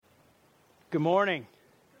Good morning.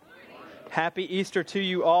 Happy Easter to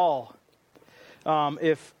you all.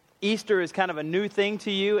 If Easter is kind of a new thing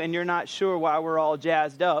to you and you're not sure why we're all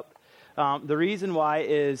jazzed up, the reason why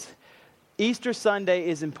is Easter Sunday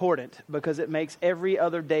is important because it makes every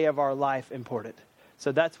other day of our life important.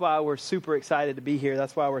 So that's why we're super excited to be here.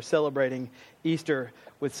 That's why we're celebrating Easter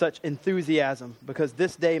with such enthusiasm, because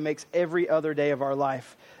this day makes every other day of our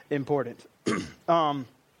life important.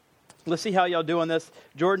 Let's see how y'all doing this.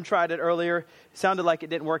 Jordan tried it earlier. It sounded like it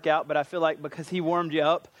didn't work out, but I feel like because he warmed you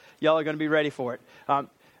up, y'all are going to be ready for it.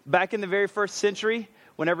 Back in the very first century,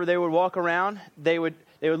 whenever they would walk around, they would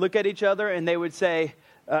look at each other and they would say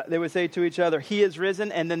to each other, "He is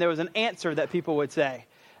risen," and then there was an answer that people would say.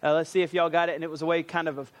 Let's see if y'all got it, and it was a way kind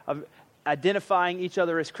of identifying each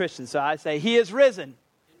other as Christians. So I say, "He is risen."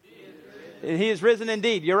 And he is risen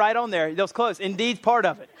indeed. You're right on there. That was close. Indeed's part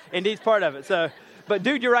of it. Indeed's part of it. So, but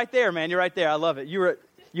dude, you're right there, man. You're right there. I love it.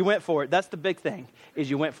 You went for it. That's the big thing, is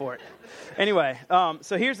you went for it. Anyway,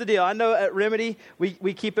 so here's the deal. I know at Remedy,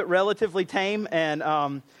 we keep it relatively tame,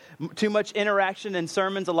 and too much interaction in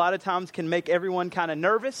sermons a lot of times can make everyone kind of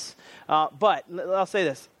nervous. But I'll say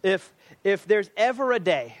this. If there's ever a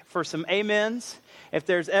day for some amens, if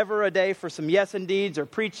there's ever a day for some yes indeeds or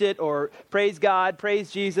preach it or praise God, praise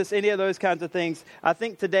Jesus, any of those kinds of things, I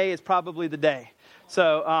think today is probably the day.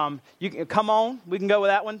 So you can come on. We can go with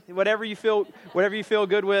that one. Whatever you feel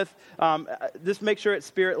good with. Just make sure it's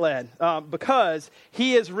spirit led, because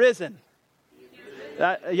He is risen.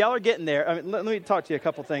 Y'all are getting there. I mean, let me talk to you a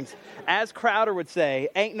couple things. As Crowder would say,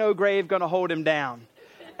 "Ain't no grave gonna hold Him down."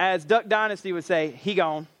 As Duck Dynasty would say, "He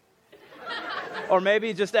gone." Or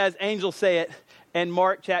maybe just as angels say it in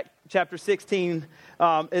Mark chapter 16.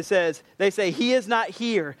 It says, they say, "He is not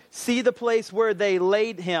here. See the place where they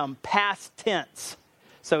laid Him," past tense.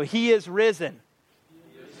 So He is risen.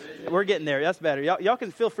 We're getting there. That's better. Y'all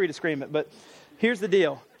can feel free to scream it. But here's the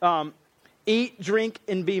deal. Eat, drink,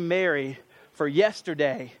 and be merry. For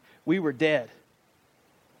yesterday we were dead,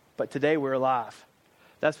 but today we're alive.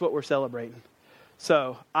 That's what we're celebrating.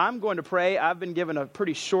 So I'm going to pray. I've been given a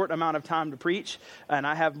pretty short amount of time to preach, and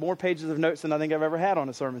I have more pages of notes than I think I've ever had on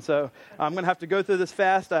a sermon. So I'm going to have to go through this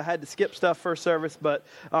fast. I had to skip stuff first service, but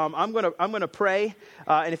I'm going to pray.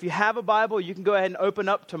 And if you have a Bible, you can go ahead and open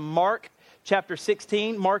up to Mark chapter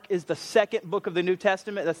 16. Mark is the second book of the New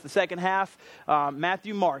Testament. That's the second half.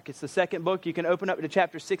 Matthew, Mark. It's the second book. You can open up to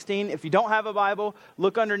chapter 16. If you don't have a Bible,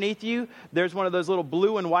 look underneath you. There's one of those little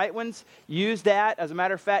blue and white ones. Use that. As a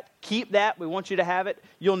matter of fact, keep that. We want you to have it.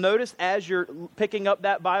 You'll notice as you're picking up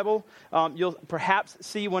that Bible, you'll perhaps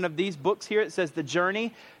see one of these books here. It says The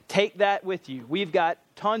Journey. Take that with you. We've got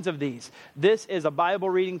tons of these. This is a Bible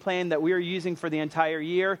reading plan that we are using for the entire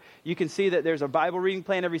year. You can see that there's a Bible reading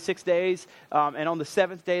plan every 6 days. And on the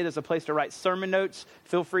 7th day, there's a place to write sermon notes.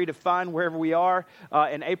 Feel free to find wherever we are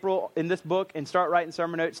in April in this book and start writing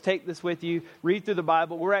sermon notes. Take this with you. Read through the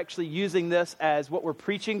Bible. We're actually using this as what we're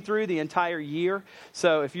preaching through the entire year.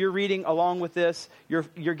 So if you're reading along with this,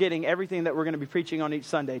 you're getting everything that we're going to be preaching on each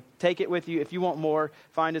Sunday. Take it with you. If you want more,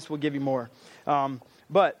 find us. We'll give you more.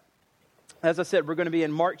 But as I said, we're going to be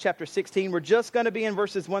in Mark chapter 16. We're just going to be in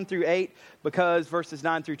verses 1 through 8 because verses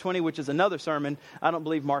 9 through 20, which is another sermon, I don't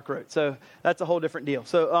believe Mark wrote. So that's a whole different deal.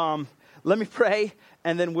 So let me pray,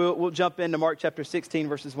 and then we'll jump into Mark chapter 16,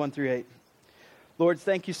 verses 1 through 8. Lord,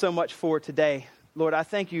 thank you so much for today. Lord, I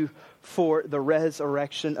thank you for the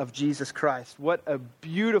resurrection of Jesus Christ. What a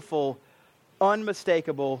beautiful,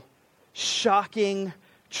 unmistakable, shocking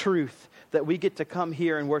truth that we get to come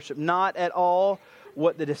here and worship. Not at all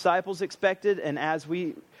what the disciples expected, and as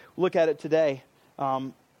we look at it today,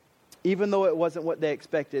 even though it wasn't what they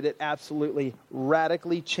expected, it absolutely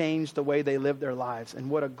radically changed the way they lived their lives. And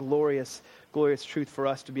what a glorious, glorious truth for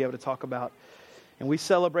us to be able to talk about. And we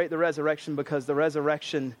celebrate the resurrection because the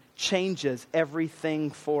resurrection changes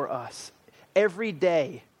everything for us. Every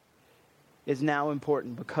day is now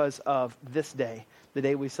important because of this day, the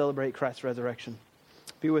day we celebrate Christ's resurrection.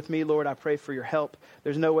 Be with me, Lord. I pray for your help.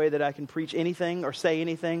 There's no way that I can preach anything or say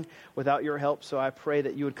anything without your help. So I pray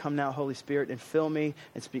that you would come now, Holy Spirit, and fill me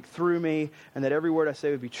and speak through me, and that every word I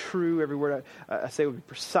say would be true, every word I say would be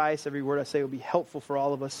precise, every word I say would be helpful for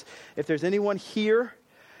all of us. If there's anyone here,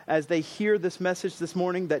 as they hear this message this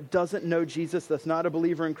morning, that doesn't know Jesus, that's not a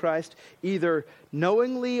believer in Christ, either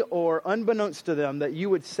knowingly or unbeknownst to them, that you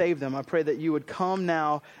would save them. I pray that you would come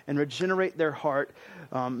now and regenerate their heart,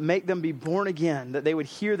 make them be born again, that they would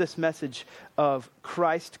hear this message of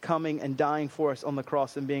Christ coming and dying for us on the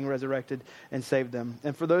cross and being resurrected and save them.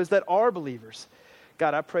 And for those that are believers,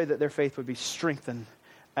 God, I pray that their faith would be strengthened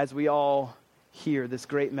as we all hear this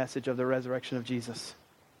great message of the resurrection of Jesus.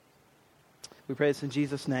 We pray this in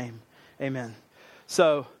Jesus' name. Amen.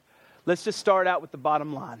 So let's just start out with the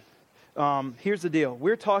bottom line. Here's the deal.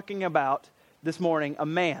 We're talking about this morning a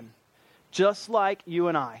man just like you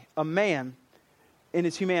and I. A man in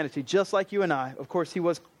his humanity just like you and I. Of course, he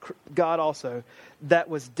was God also. That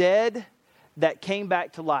was dead, that came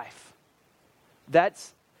back to life.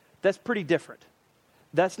 That's pretty different.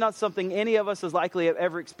 That's not something any of us is likely have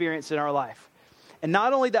ever experienced in our life. And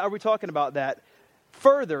not only that are we talking about that,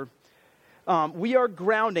 further, we are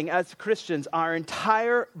grounding as Christians our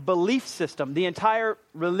entire belief system, the entire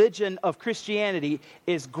religion of Christianity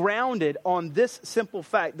is grounded on this simple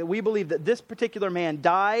fact that we believe that this particular man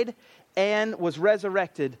died and was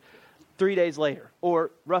resurrected 3 days later,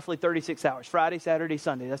 or roughly 36 hours, Friday, Saturday,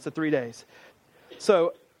 Sunday. That's the 3 days.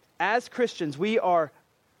 So as Christians, we are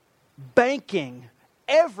banking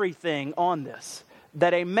everything on this,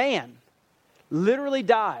 that a man literally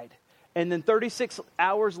died and then 36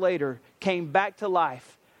 hours later came back to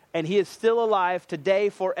life, and he is still alive today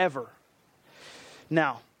forever.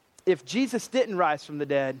 Now, if Jesus didn't rise from the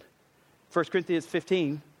dead, 1 Corinthians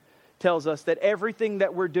 15 tells us that everything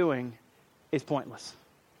that we're doing is pointless.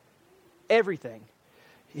 Everything.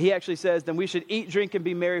 He actually says, then we should eat, drink, and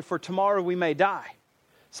be merry, for tomorrow we may die.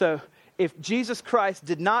 So if Jesus Christ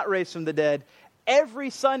did not raise from the dead, every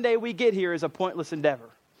Sunday we get here is a pointless endeavor.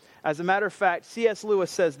 As a matter of fact, C.S.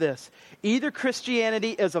 Lewis says this: either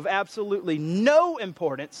Christianity is of absolutely no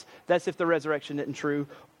importance, that's if the resurrection isn't true,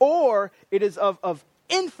 or it is of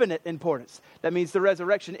infinite importance. That means the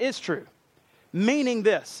resurrection is true. Meaning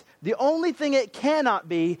this: the only thing it cannot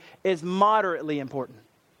be is moderately important.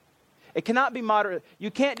 It cannot be moderate.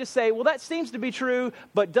 You can't just say, well, that seems to be true,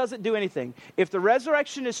 but doesn't do anything. If the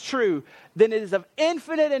resurrection is true, then it is of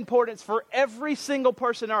infinite importance for every single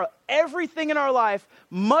person. Everything in our life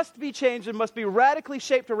must be changed and must be radically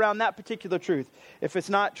shaped around that particular truth. If it's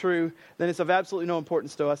not true, then it's of absolutely no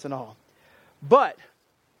importance to us at all. But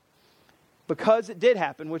because it did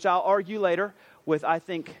happen, which I'll argue later with, I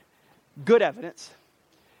think, good evidence,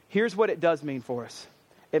 here's what it does mean for us.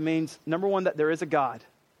 It means, number one, that there is a God.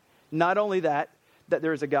 Not only that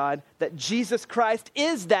there is a God, that Jesus Christ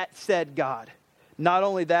is that said God. Not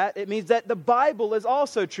only that, it means that the Bible is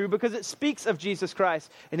also true because it speaks of Jesus Christ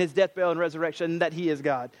and his death, burial, and resurrection, and that he is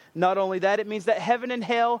God. Not only that, it means that heaven and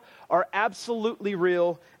hell are absolutely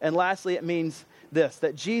real. And lastly, it means this,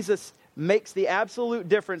 that Jesus makes the absolute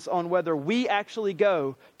difference on whether we actually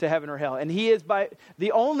go to heaven or hell. And he is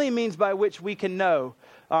the only means by which we can know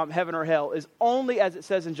heaven or hell is only, as it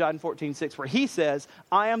says in John 14:6, where he says,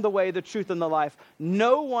 I am the way, the truth, and the life.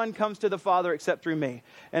 No one comes to the Father except through me.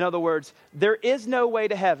 In other words, there is no way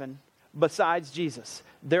to heaven besides Jesus.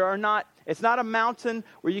 It's not a mountain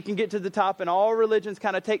where you can get to the top and all religions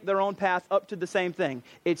kind of take their own path up to the same thing.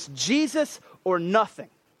 It's Jesus or nothing.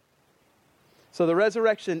 So the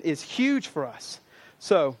resurrection is huge for us.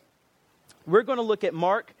 So we're going to look at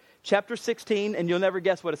Mark chapter 16, and you'll never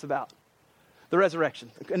guess what it's about. The resurrection.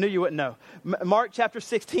 I knew you wouldn't know. Mark chapter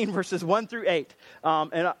 16, verses 1 through 8.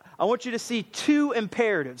 And I want you to see two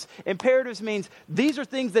imperatives. Imperatives means these are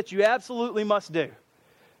things that you absolutely must do.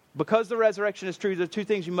 Because the resurrection is true, there are two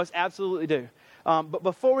things you must absolutely do. But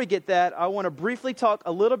before we get that, I want to briefly talk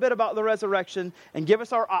a little bit about the resurrection and give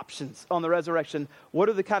us our options on the resurrection. What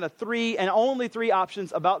are the kind of three and only three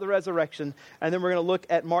options about the resurrection? And then we're going to look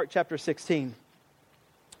at Mark chapter 16.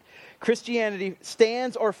 Christianity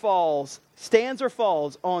stands or falls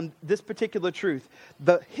on this particular truth: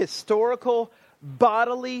 the historical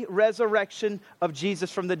bodily resurrection of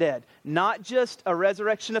Jesus from the dead. Not just a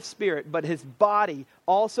resurrection of spirit, but his body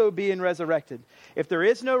also being resurrected. If there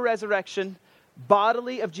is no resurrection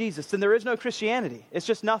bodily of Jesus, then there is no Christianity. It's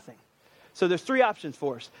just nothing. So there's three options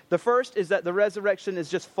for us. The first is that the resurrection is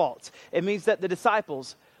just false. It means that the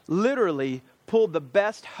disciples literally pulled the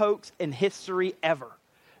best hoax in history ever.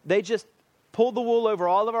 They just pulled the wool over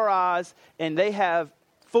all of our eyes, and they have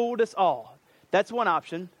fooled us all. That's one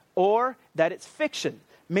option. Or that it's fiction,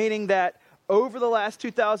 meaning that over the last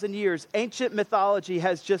 2,000 years, ancient mythology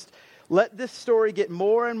has just let this story get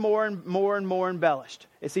more and more and more and more embellished.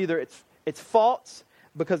 It's either it's false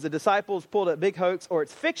because the disciples pulled a big hoax, or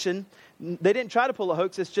it's fiction. They didn't try to pull a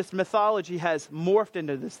hoax. It's just mythology has morphed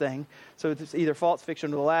into this thing. So it's either false,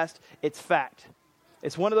 fiction, or the last, it's fact.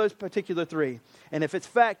 It's one of those particular three. And if it's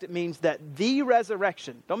fact, it means that the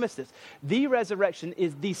resurrection, don't miss this, the resurrection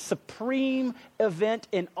is the supreme event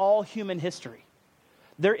in all human history.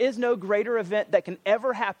 There is no greater event that can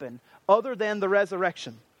ever happen other than the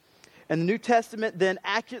resurrection. And the New Testament then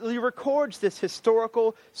accurately records this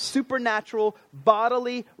historical, supernatural,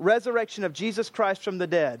 bodily resurrection of Jesus Christ from the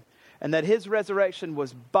dead. And that his resurrection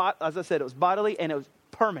was, as I said, it was bodily and it was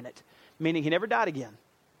permanent, meaning he never died again.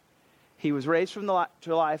 He was raised from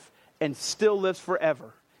to life and still lives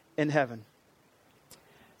forever in heaven.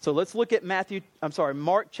 So let's look at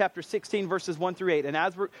Mark chapter 16, verses 1 through 8. And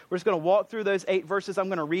as we're just going to walk through those 8 verses, I'm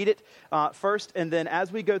going to read it first. And then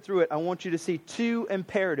as we go through it, I want you to see 2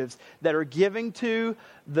 imperatives that are given to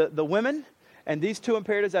the women. And these 2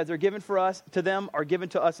 imperatives, as they're given to them, are given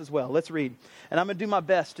to us as well. Let's read. And I'm going to do my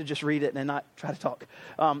best to just read it and not try to talk.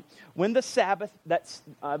 When the Sabbath,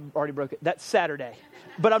 I've already broke it, that's Saturday.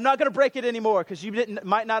 But I'm not going to break it anymore because you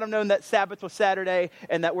might not have known that Sabbath was Saturday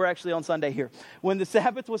and that we're actually on Sunday here. When the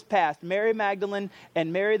Sabbath was passed, Mary Magdalene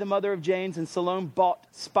and Mary the mother of James and Salome bought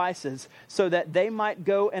spices so that they might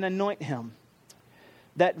go and anoint him.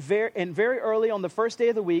 Very early on the first day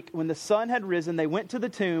of the week, when the sun had risen, they went to the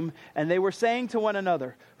tomb, and they were saying to one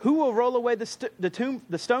another, "Who will roll away the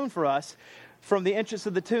stone for us from the entrance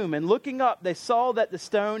of the tomb?" And looking up, they saw that the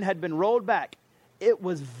stone had been rolled back. It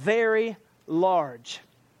was very large.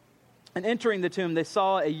 And entering the tomb, they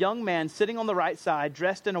saw a young man sitting on the right side,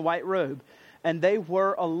 dressed in a white robe, and they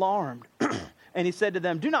were alarmed. And he said to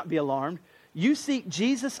them, "Do not be alarmed. You seek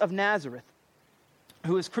Jesus of Nazareth,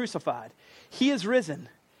 who is crucified. He is risen.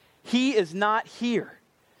 He is not here.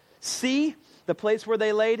 See the place where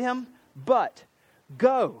they laid him? But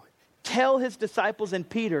go, tell his disciples and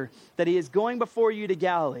Peter that he is going before you to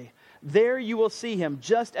Galilee. There you will see him,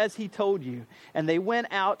 just as he told you." And they went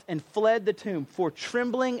out and fled the tomb, for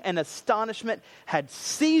trembling and astonishment had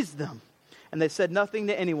seized them. And they said nothing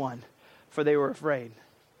to anyone, for they were afraid.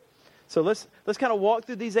 So let's kind of walk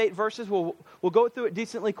through these 8 verses. We'll go through it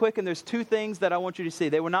decently quick, and there's 2 things that I want you to see.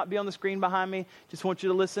 They will not be on the screen behind me. Just want you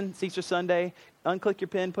to listen. It's Easter Sunday. Unclick your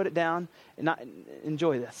pen, put it down, and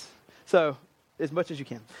enjoy this. So, as much as you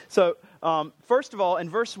can. So, first of all, in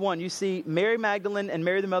verse 1, you see Mary Magdalene and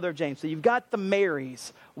Mary the mother of James. So you've got the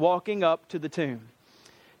Marys walking up to the tomb.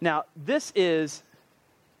 Now, this is,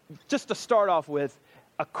 just to start off with,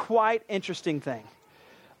 a quite interesting thing.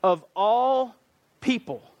 Of all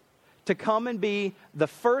people to come and be the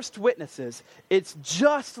first witnesses, it's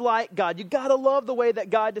just like God. You got to love the way that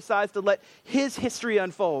God decides to let his history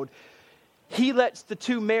unfold. He lets the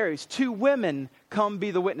 2 Marys, 2 women, come be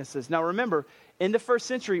the witnesses. Now remember, in the first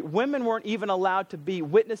century, women weren't even allowed to be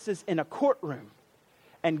witnesses in a courtroom.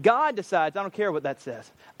 And God decides, I don't care what that says,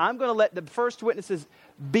 I'm going to let the first witnesses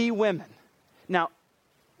be women. Now,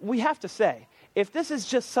 we have to say, if this is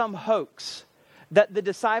just some hoax that the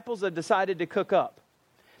disciples have decided to cook up,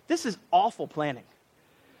 this is awful planning.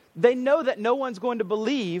 They know that no one's going to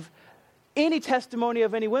believe any testimony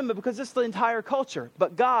of any women because it's the entire culture.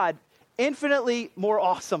 But God, infinitely more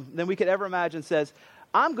awesome than we could ever imagine, says,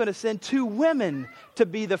 I'm going to send 2 women to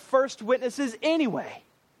be the first witnesses anyway.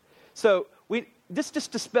 So this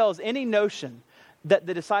just dispels any notion that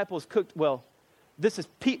the disciples cooked, this is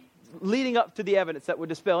leading up to the evidence that would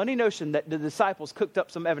dispel any notion that the disciples cooked up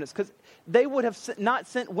some evidence, because they would have not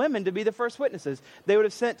sent women to be the first witnesses. They would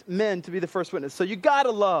have sent men to be the first witnesses. So you got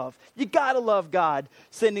to love God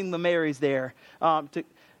sending the Marys there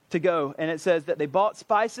to go. And it says that they bought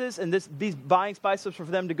spices, and these buying spices were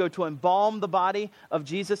for them to go to embalm the body of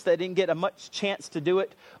Jesus. They didn't get a much chance to do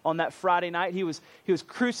it on that Friday night. He was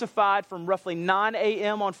crucified from roughly 9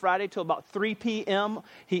 a.m. on Friday till about 3 p.m.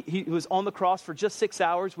 He was on the cross for just 6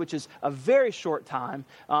 hours, which is a very short time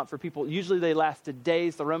for people. Usually they lasted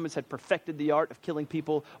days. The Romans had perfected the art of killing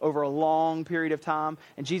people over a long period of time,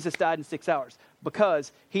 and Jesus died in 6 hours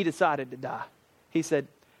because he decided to die. He said,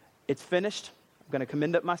 it's finished. I'm going to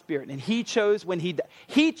commend up my spirit. And he chooses when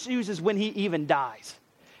he even dies.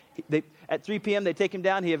 At 3 p.m., they take him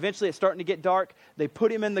down. It's starting to get dark. They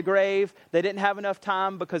put him in the grave. They didn't have enough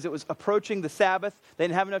time because it was approaching the Sabbath. They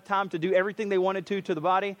didn't have enough time to do everything they wanted to the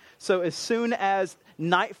body. So as soon as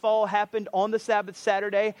nightfall happened on the Sabbath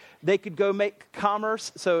Saturday, they could go make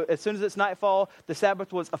commerce. So as soon as it's nightfall, the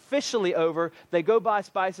Sabbath was officially over. They go buy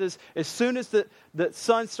spices. As soon as the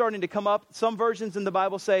sun's starting to come up, some versions in the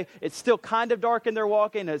Bible say it's still kind of dark and they're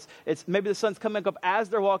walking. It's maybe the sun's coming up as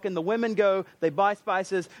they're walking. The women go, they buy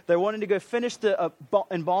spices. They're wanting to go finish the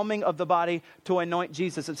embalming of the body to anoint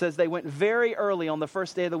Jesus. It says they went very early on the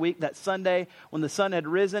first day of the week, that Sunday, when the sun had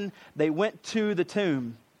risen. They went to the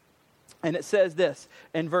tomb. And it says this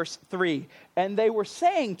in verse 3, and they were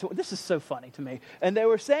saying this is so funny to me, and they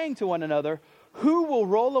were saying to one another, who will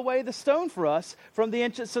roll away the stone for us from the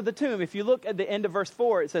entrance of the tomb? If you look at the end of verse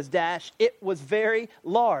 4, it says, it was very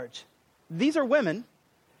large. These are women,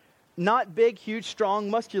 not big, huge,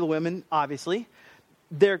 strong, muscular women, obviously.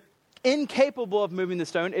 They're incapable of moving the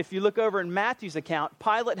stone. If you look over in Matthew's account,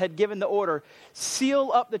 Pilate had given the order,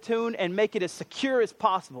 seal up the tomb and make it as secure as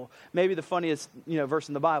possible. Maybe the funniest, verse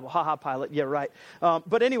in the Bible. Ha ha, Pilate. Yeah, right.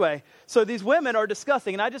 But anyway, so these women are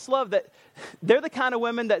discussing, and I just love that they're the kind of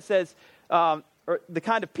women that says, or the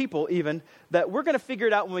kind of people even, that we're going to figure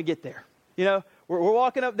it out when we get there. We're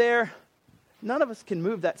walking up there. None of us can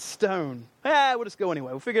move that stone. We'll just go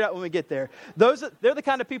anyway. We'll figure it out when we get there. They're the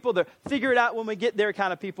kind of people that figure it out when we get there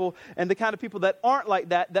kind of people, and the kind of people that aren't like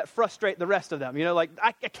that frustrate the rest of them.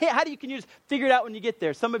 I can't, how do you can you just figure it out when you get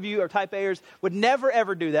there? Some of you are type A'ers, would never,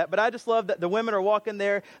 ever do that, but I just love that the women are walking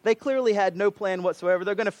there. They clearly had no plan whatsoever.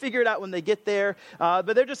 They're going to figure it out when they get there,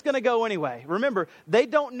 but they're just going to go anyway. Remember, they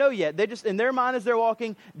don't know yet. They just, in their mind as they're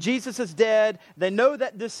walking, Jesus is dead. They know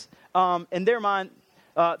that this, in their mind,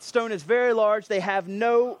 stone is very large. They have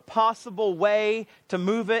no possible way to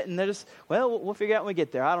move it. And they're just, we'll figure it out when we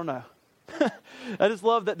get there. I don't know. I just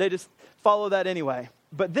love that they just follow that anyway.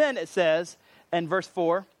 But then it says in verse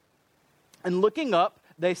 4, and looking up,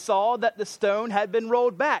 they saw that the stone had been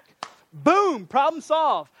rolled back. Boom, problem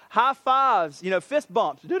solved. High fives, fist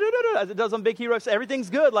bumps, as it does on Big Hero. Everything's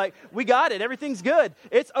good. Like, we got it. Everything's good.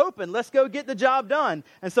 It's open. Let's go get the job done.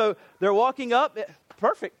 And so they're walking up.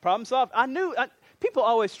 Perfect. Problem solved. People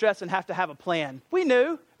always stress and have to have a plan. We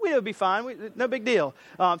knew it'd be fine. No big deal.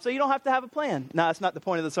 So you don't have to have a plan. No, that's not the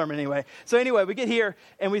point of the sermon anyway. So anyway, we get here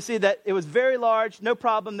and we see that it was very large, no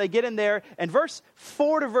problem. They get in there, and verse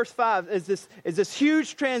 4 to verse 5 is this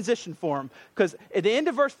huge transition for them. Because at the end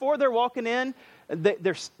of verse 4, they're walking in.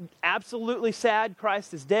 They're absolutely sad.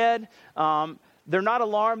 Christ is dead. They're not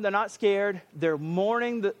alarmed. They're not scared. They're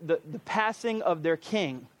mourning the passing of their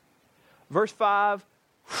king. Verse 5,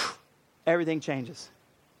 everything changes.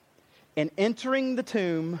 And entering the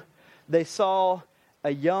tomb, they saw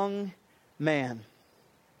a young man.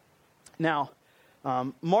 Now,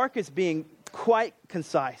 Mark is being quite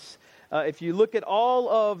concise. If you look at all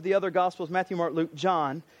of the other Gospels, Matthew, Mark, Luke,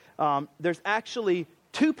 John, there's actually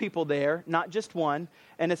two people there, not just one.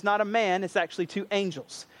 And it's not a man, it's actually two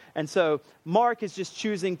angels. And so Mark is just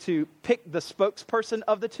choosing to pick the spokesperson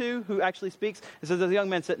of the two who actually speaks. And so there's a young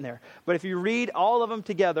man sitting there. But if you read all of them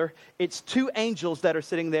together, it's two angels that are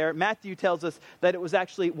sitting there. Matthew tells us that it was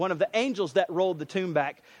actually one of the angels that rolled the tomb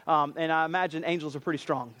back. And I imagine angels are pretty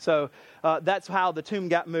strong. So that's how the tomb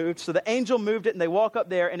got moved. So the angel moved it, and they walk up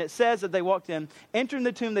there. And it says that they walked in. Entering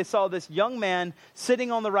the tomb, they saw this young man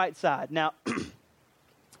sitting on the right side. Now,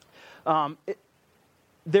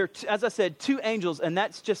 they're, as I said, two angels, and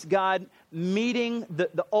that's just God meeting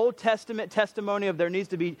the Old Testament testimony of there needs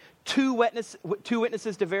to be two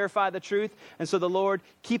witnesses to verify the truth. And so the Lord,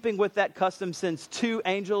 keeping with that custom, sends two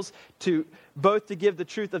angels to both to give the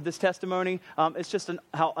truth of this testimony. It's just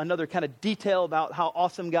another kind of detail about how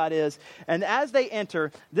awesome God is. And as they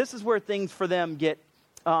enter, this is where things for them get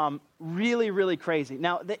really, really crazy.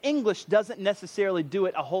 Now, the English doesn't necessarily do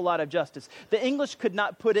it a whole lot of justice. The English could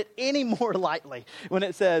not put it any more lightly when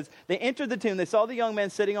it says, they entered the tomb, they saw the young man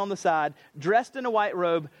sitting on the side, dressed in a white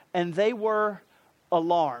robe, and they were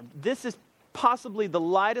alarmed. This is possibly the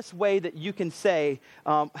lightest way that you can say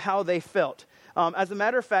how they felt. As a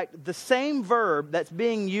matter of fact, the same verb that's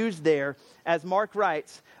being used there, as Mark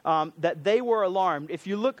writes, that they were alarmed. If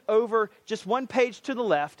you look over just one page to the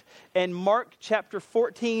left, in Mark chapter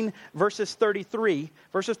 14, verses 33,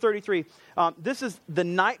 this is the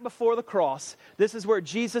night before the cross. This is where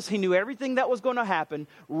Jesus, he knew everything that was going to happen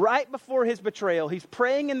right before his betrayal. He's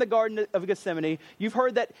praying in the Garden of Gethsemane. You've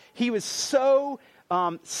heard that he was so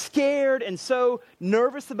scared and so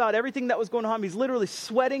nervous about everything that was going on. He's literally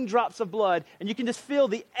sweating drops of blood, and you can just feel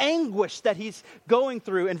the anguish that he's going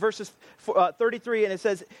through in verses 33, and it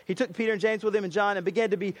says, he took Peter and James with him and John and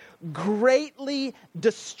began to be greatly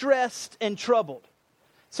distressed and troubled.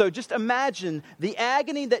 So just imagine the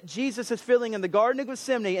agony that Jesus is feeling in the Garden of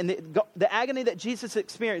Gethsemane and the agony that Jesus is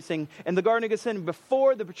experiencing in the Garden of Gethsemane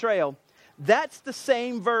before the betrayal. That's the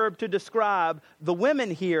same verb to describe the women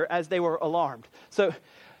here as they were alarmed. So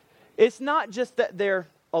it's not just that they're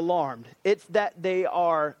alarmed. It's that they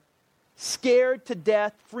are scared to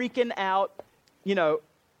death, freaking out,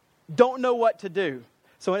 don't know what to do.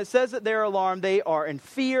 So when it says that they're alarmed, they are in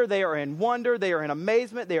fear, they are in wonder, they are in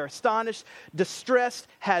amazement, they are astonished. Distress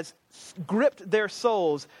has gripped their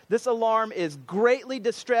souls. This alarm is greatly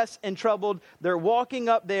distressed and troubled. They're walking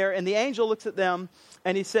up there, and the angel looks at them,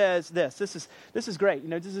 and he says this is great.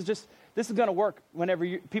 This is going to work whenever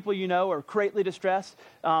people are greatly distressed.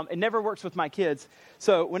 It never works with my kids.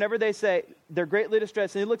 So whenever they say they're greatly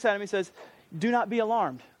distressed, and he looks at him and he says, do not be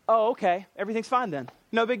alarmed. Oh, okay, everything's fine then.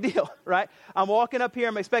 No big deal, right? I'm walking up here,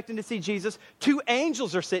 I'm expecting to see Jesus. 2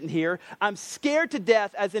 angels are sitting here. I'm scared to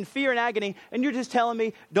death, as in fear and agony, and you're just telling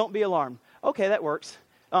me, don't be alarmed. Okay, that works.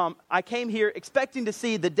 I came here expecting to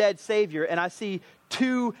see the dead Savior, and I see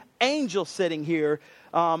 2 angels sitting here.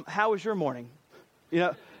 How was your morning?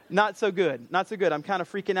 Not so good. Not so good. I'm kind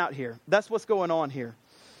of freaking out here. That's what's going on here.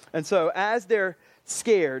 And so as they're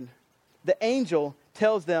scared, the angel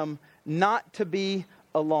tells them not to be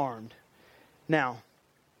alarmed. Now,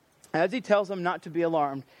 as he tells them not to be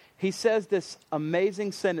alarmed, he says this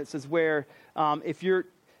amazing sentences where if you're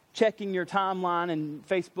checking your timeline and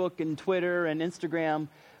Facebook and Twitter and Instagram,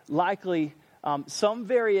 likely some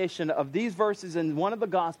variation of these verses in one of the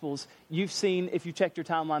Gospels you've seen, if you checked your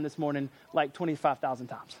timeline this morning, like 25,000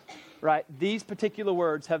 times, right? These particular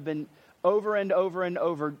words have been over and over and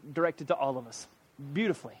over directed to all of us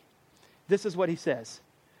beautifully. This is what he says.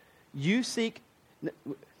 You seek,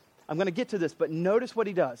 I'm going to get to this, but notice what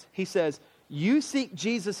he does. He says, you seek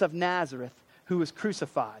Jesus of Nazareth who was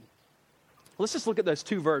crucified. Let's just look at those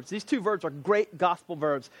 2 verbs. These 2 verbs are great gospel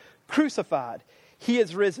verbs. Crucified, he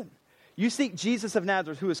is risen. You seek Jesus of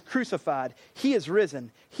Nazareth who is crucified. He is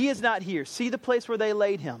risen. He is not here. See the place where they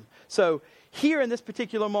laid him. So here in this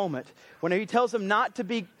particular moment, when he tells them not to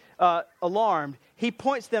be alarmed, he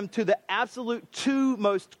points them to the absolute 2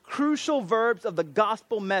 most crucial verbs of the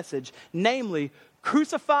gospel message, namely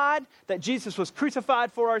crucified, that Jesus was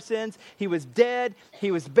crucified for our sins. He was dead.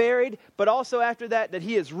 He was buried. But also after that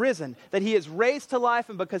he is risen, that he is raised to life.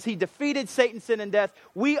 And because he defeated Satan, sin, and death,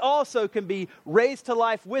 we also can be raised to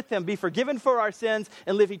life with him, be forgiven for our sins,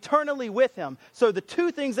 and live eternally with him. So the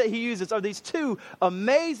 2 things that he uses are these 2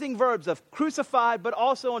 amazing verbs of crucified, but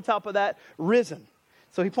also on top of that, risen.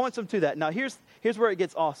 So he points them to that. Now here's where it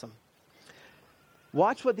gets awesome.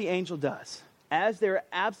 Watch what the angel does. As they're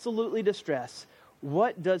absolutely distressed,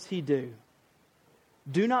 what does he do?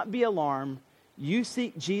 Do not be alarmed. You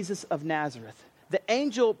seek Jesus of Nazareth. The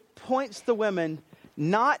angel points the women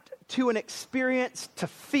not to an experience to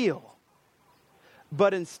feel,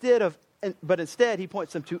 but instead he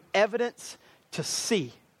points them to evidence to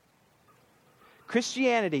see.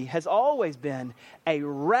 Christianity has always been a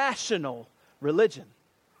rational religion.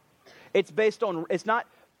 It's not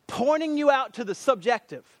pointing you out to the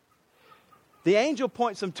subjective. The angel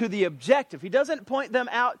points them to the objective. He doesn't point them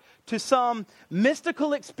out to some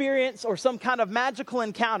mystical experience or some kind of magical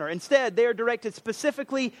encounter. Instead, they are directed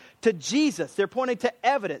specifically to Jesus. They're pointing to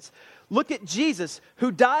evidence. Look at Jesus,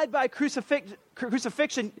 who died by crucifixion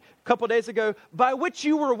a couple days ago, by which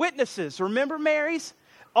you were witnesses. Remember Mary's?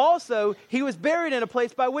 Also, he was buried in a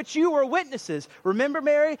place by which you were witnesses. Remember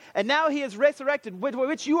Mary? And now he is resurrected, with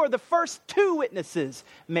which you are the first 2 witnesses,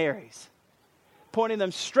 Mary's. Pointing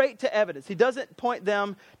them straight to evidence. He doesn't point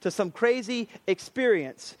them to some crazy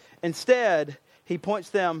experience. Instead, he points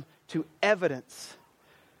them to evidence.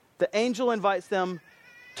 The angel invites them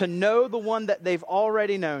to know the one that they've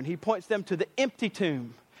already known. He points them to the empty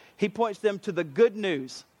tomb. He points them to the good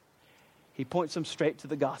news. He points them straight to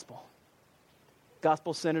the gospel.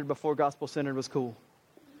 Gospel-centered before gospel-centered was cool.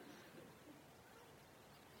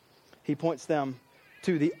 He points them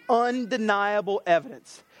to the undeniable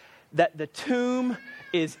evidence that the tomb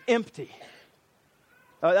is empty.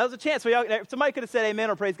 That was a chance. Somebody could have said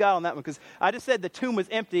amen or praise God on that one, because I just said the tomb was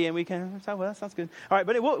empty, and we can, well, that sounds good. All right,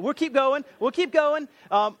 but we'll keep going. We'll keep going.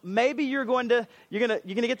 Maybe you're going to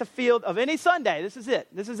get the feel of any Sunday. This is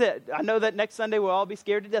it. I know that next Sunday we'll all be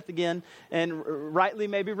scared to death again, and rightly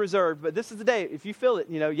maybe reserved. But this is the day. If you feel it,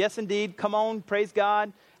 yes, indeed. Come on, praise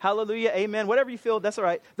God, hallelujah, amen. Whatever you feel, that's all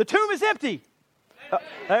right. The tomb is empty.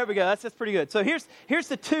 There we go. That's pretty good. So here's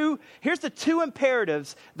the two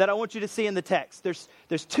imperatives that I want you to see in the text.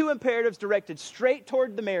 There's 2 imperatives directed straight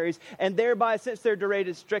toward the Marys, and thereby, since they're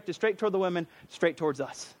directed straight toward the women, straight towards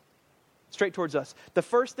us. Straight towards us. The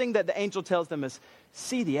first thing that the angel tells them is,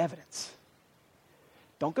 see the evidence.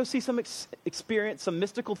 Don't go see some experience, some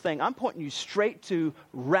mystical thing. I'm pointing you straight to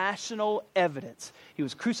rational evidence. He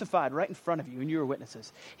was crucified right in front of you, and you were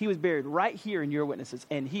witnesses. He was buried right here, and you're witnesses.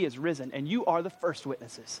 And he is risen, and you are the first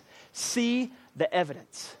witnesses. See the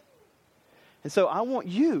evidence. And so I want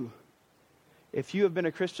you, if you have been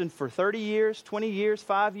a Christian for 30 years, 20 years,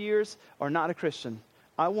 5 years, or not a Christian,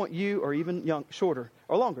 I want you, or even shorter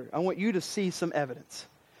or longer, I want you to see some evidence.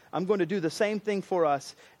 I'm going to do the same thing for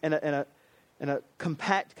us in a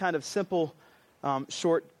compact, kind of simple,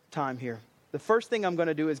 short time here. The first thing I'm going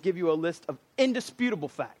to do is give you a list of indisputable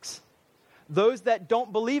facts. Those that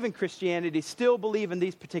don't believe in Christianity still believe in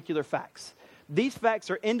these particular facts. These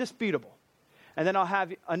facts are indisputable. And then I'll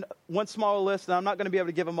have one small list, and I'm not going to be able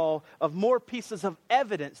to give them all, of more pieces of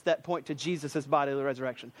evidence that point to Jesus' bodily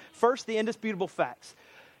resurrection. First, the indisputable facts.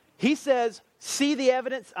 He says, see the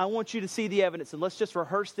evidence. I want you to see the evidence. And let's just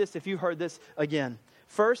rehearse this if you heard this again.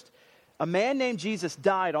 First, a man named Jesus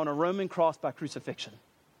died on a Roman cross by crucifixion.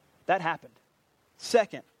 That happened.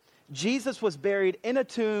 Second, Jesus was buried in a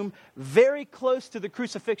tomb very close to the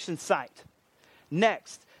crucifixion site.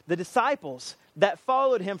 Next, the disciples that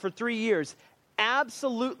followed him for 3 years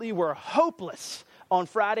absolutely were hopeless on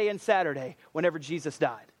Friday and Saturday whenever Jesus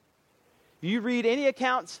died. You read any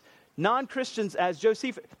accounts, non-Christians as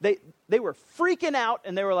Josephus, they were freaking out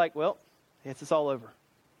and they were like, well, I guess it's all over.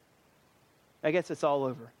 I guess it's all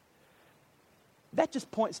over. That just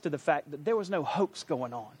points to the fact that there was no hoax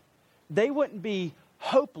going on. They wouldn't be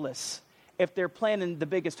hopeless if they're planning the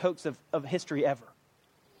biggest hoax of history ever.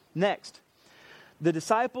 Next, the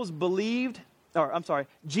disciples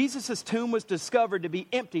Jesus' tomb was discovered to be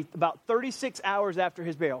empty about 36 hours after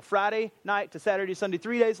his burial. Friday night to Saturday, Sunday,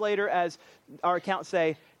 3 days later, as our accounts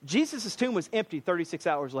say, Jesus' tomb was empty 36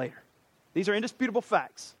 hours later. These are indisputable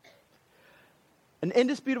facts. An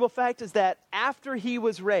indisputable fact is that after he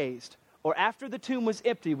was raised, or after the tomb was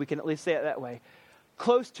empty, we can at least say it that way,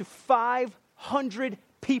 close to 500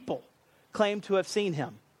 people claim to have seen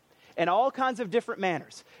him in all kinds of different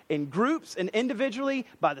manners, in groups and individually,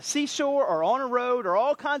 by the seashore or on a road, or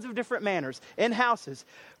all kinds of different manners, in houses.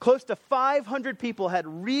 Close to 500 people had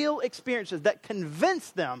real experiences that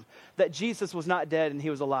convinced them that Jesus was not dead and he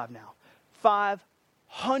was alive now.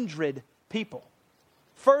 500 people.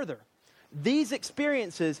 Further, these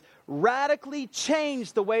experiences radically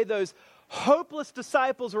changed the way those hopeless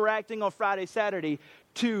disciples were acting on Friday, Saturday,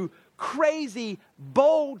 to crazy,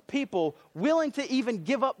 bold people willing to even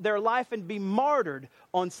give up their life and be martyred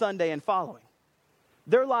on Sunday and following.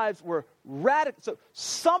 Their lives were radical. So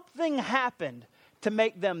something happened to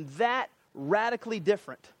make them that radically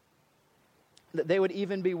different that they would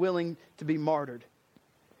even be willing to be martyred.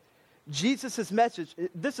 Jesus' message,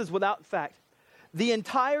 this is without fact. The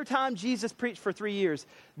entire time Jesus preached for 3 years,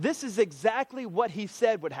 this is exactly what he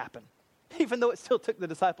said would happen. Even though it still took the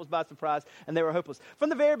disciples by surprise and they were hopeless. From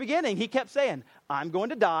the very beginning, he kept saying, I'm going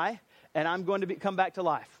to die and I'm going to come back to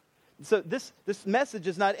life. So this message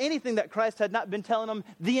is not anything that Christ had not been telling them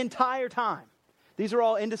the entire time. These are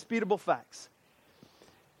all indisputable facts.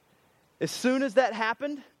 As soon as that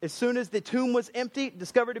happened, as soon as the tomb was empty,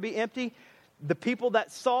 discovered to be empty, the people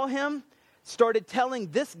that saw him started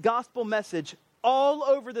telling this gospel message all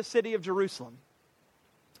over the city of Jerusalem.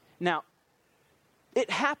 Now, it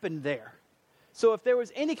happened there. So if there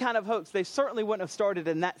was any kind of hoax, they certainly wouldn't have started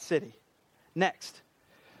in that city. Next.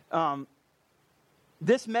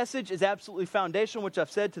 This message is absolutely foundational, which I've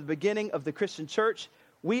said to the beginning of the Christian church.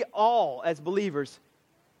 We all, as believers,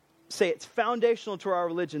 say it's foundational to our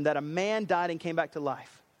religion that a man died and came back to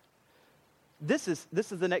life. This is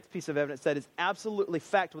the next piece of evidence that is absolutely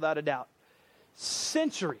fact without a doubt.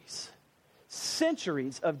 Centuries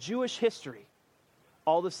of Jewish history,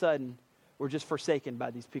 all of a sudden, were just forsaken by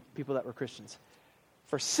these people that were Christians.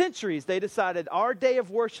 For centuries, they decided our day of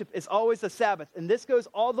worship is always a Sabbath. And this goes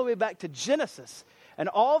all the way back to Genesis. And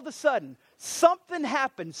all of a sudden, something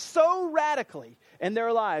happened so radically in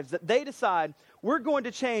their lives that they decide we're going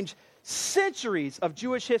to change centuries of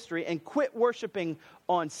Jewish history and quit worshiping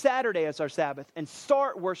on Saturday as our Sabbath and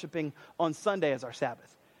start worshiping on Sunday as our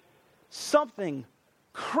Sabbath. Something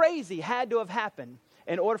crazy had to have happened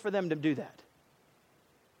in order for them to do that.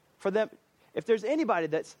 For them, if there's anybody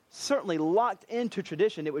that's certainly locked into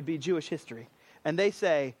tradition, it would be Jewish history. And they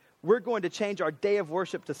say, we're going to change our day of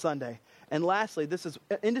worship to Sunday. And lastly, this is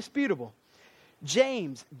indisputable.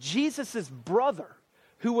 James, Jesus' brother,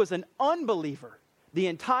 who was an unbeliever the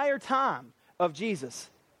entire time of Jesus,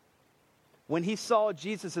 when he saw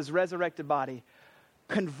Jesus' resurrected body,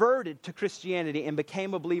 converted to Christianity and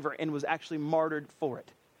became a believer and was actually martyred for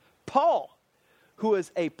it. Paul, who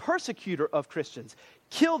was a persecutor of Christians,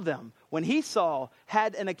 killed them when he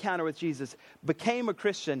had an encounter with Jesus, became a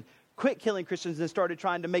Christian, quit killing Christians, and started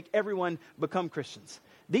trying to make everyone become Christians.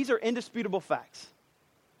 These are indisputable facts.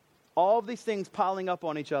 All of these things piling up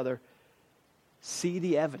on each other. See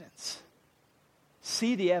the evidence.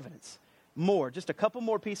 See the evidence. Just a couple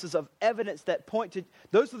more pieces of evidence that point to,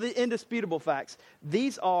 those are the indisputable facts.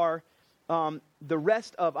 These are the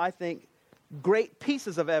rest of, I think, great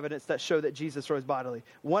pieces of evidence that show that Jesus rose bodily.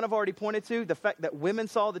 One I've already pointed to, the fact that women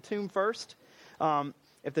saw the tomb first.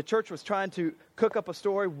 If the church was trying to cook up a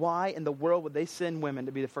story, why in the world would they send women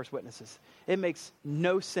to be the first witnesses? It makes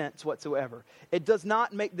no sense whatsoever. It does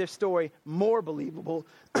not make their story more believable.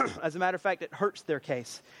 As a matter of fact, it hurts their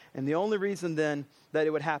case. And the only reason then that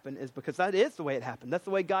it would happen is because that is the way it happened. That's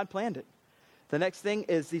the way God planned it. The next thing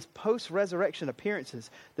is these post-resurrection appearances.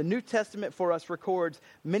 The New Testament for us records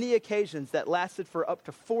many occasions that lasted for up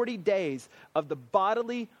to 40 days of the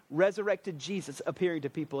bodily resurrected Jesus appearing to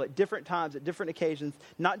people at different times, at different occasions,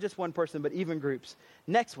 not just one person, but even groups.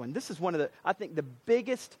 Next one, this is one of the, I think, the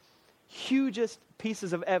biggest, hugest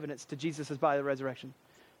pieces of evidence to Jesus' bodily resurrection.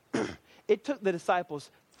 It took the disciples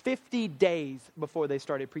 50 days before they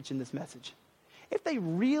started preaching this message. If they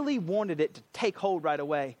really wanted it to take hold right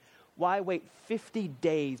away, why wait 50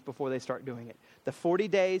 days before they start doing it? The 40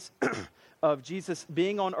 days of Jesus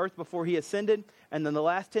being on earth before he ascended, and then the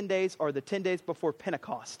last 10 days are the 10 days before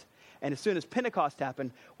Pentecost. And as soon as Pentecost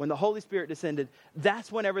happened, when the Holy Spirit descended,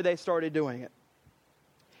 that's whenever they started doing it.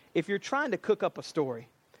 If you're trying to cook up a story,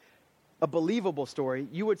 a believable story,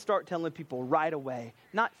 you would start telling people right away,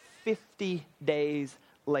 not 50 days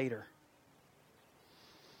later.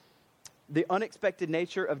 The unexpected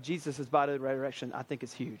nature of Jesus' bodily resurrection, I think,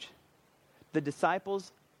 is huge. The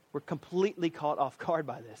disciples were completely caught off guard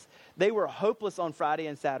by this. They were hopeless on Friday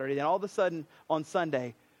and Saturday, and all of a sudden, on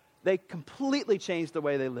Sunday, they completely changed the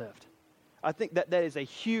way they lived. I think that is a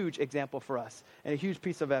huge example for us, and a huge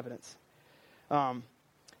piece of evidence.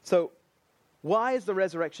 So, why is the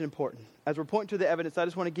resurrection important? As we're pointing to the evidence, I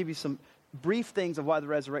just want to give you some brief things of why the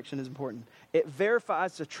resurrection is important. It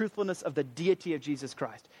verifies the truthfulness of the deity of Jesus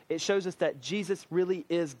Christ. It shows us that Jesus really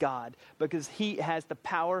is God because he has the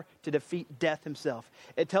power to defeat death himself.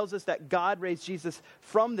 It tells us that God raised Jesus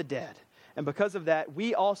from the dead. And because of that,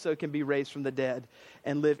 we also can be raised from the dead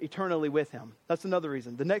and live eternally with him. That's another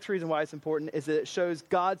reason. The next reason why it's important is that it shows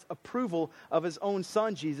God's approval of his own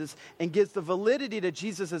son, Jesus, and gives the validity to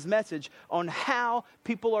Jesus' message on how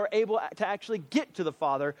people are able to actually get to the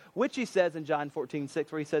Father, which he says in John 14:6,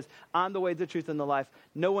 where he says, I'm the way, the truth, and the life.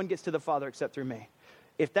 No one gets to the Father except through me.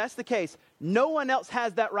 If that's the case, no one else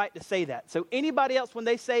has that right to say that. So anybody else, when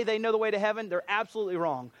they say they know the way to heaven, they're absolutely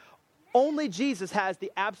wrong. Only Jesus has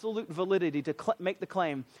the absolute validity to make the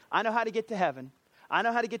claim, I know how to get to heaven, I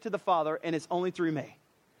know how to get to the Father, and it's only through me.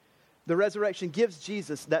 The resurrection gives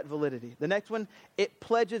Jesus that validity. The next one, it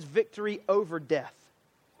pledges victory over death.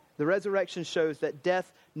 The resurrection shows that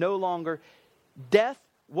death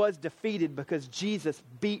was defeated because Jesus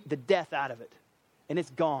beat the death out of it, and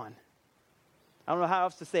it's gone. I don't know how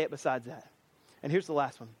else to say it besides that. And here's the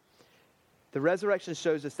last one. The resurrection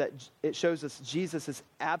shows us that it shows us Jesus'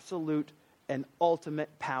 absolute and ultimate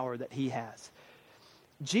power that he has.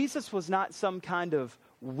 Jesus was not some kind of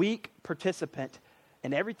weak participant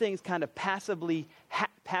and everything's kind of passively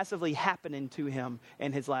happening to him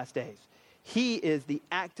in his last days. He is the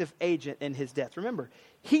active agent in his death. Remember,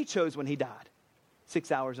 he chose when he died,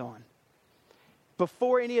 6 hours on.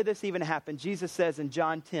 Before any of this even happened, Jesus says in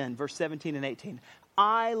John 10, verse 17 and 18,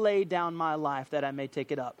 I lay down my life that I may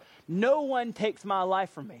take it up. No one takes my life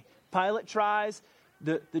from me. Pilate tries.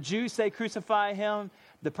 The Jews say crucify him.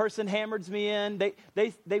 The person hammers me in.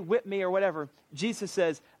 They whip me or whatever. Jesus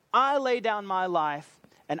says, I lay down my life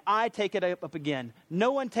and I take it up again.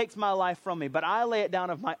 No one takes my life from me, but I lay it down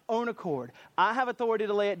of my own accord. I have authority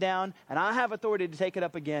to lay it down and I have authority to take it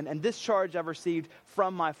up again. And this charge I've received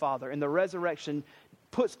from my Father. And the resurrection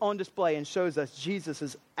puts on display and shows us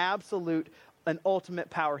Jesus' absolute and ultimate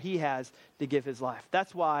power he has to give his life.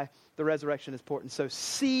 That's why the resurrection is important. So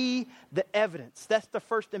see the evidence. That's the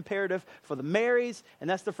first imperative for the Marys, and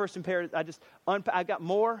that's the first imperative. I got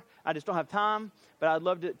more. I just don't have time, but I'd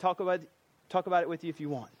love to talk about it with you if you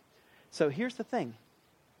want. So here's the thing.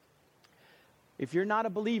 If you're not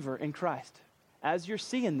a believer in Christ, as you're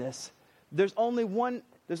seeing this, there's only one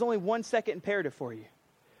second imperative for you.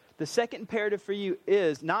 The second imperative for you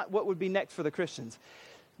is not what would be next for the Christians.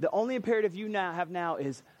 The only imperative you now have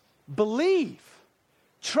is believe,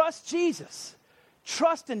 trust Jesus,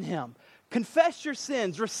 trust in him, confess your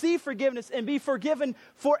sins, receive forgiveness, and be forgiven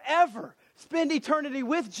forever. Spend eternity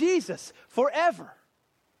with Jesus forever.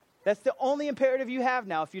 That's the only imperative you have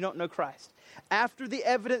now if you don't know Christ. After the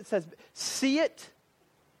evidence has, see it,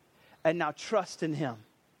 and now trust in him.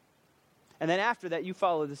 And then after that, you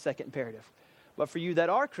follow the second imperative. But for you that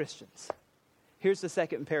are Christians, here's the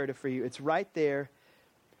second imperative for you. It's right there.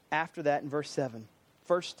 After that in verse 7,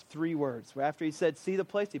 first 3 words. Where after he said, see the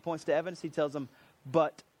place, he points to evidence. He tells them,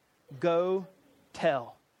 but go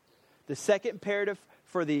tell. The second imperative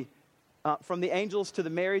for from the angels to the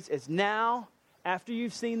Marys is now, after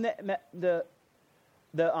you've seen the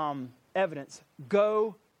evidence,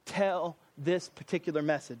 go tell this particular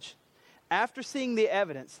message. After seeing the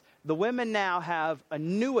evidence, the women now have a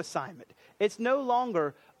new assignment. It's no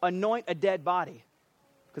longer anoint a dead body,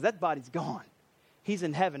 because that body's gone. He's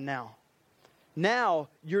in heaven now. Now,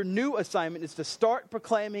 your new assignment is to start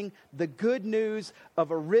proclaiming the good news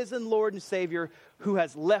of a risen Lord and Savior who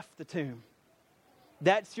has left the tomb.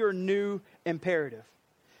 That's your new imperative.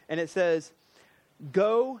 And it says,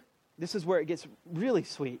 go, this is where it gets really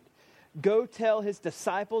sweet. Go tell his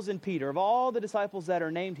disciples and Peter. Of all the disciples that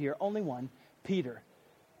are named here, only one, Peter.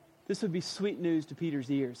 This would be sweet news to Peter's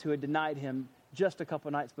ears, who had denied him just a couple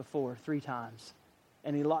nights before 3 times.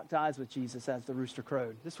 And he locked eyes with Jesus as the rooster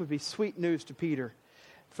crowed. This would be sweet news to Peter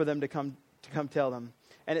for them to come tell them.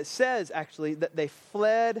 And it says, actually, that they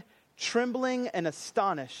fled trembling and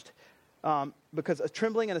astonished, because a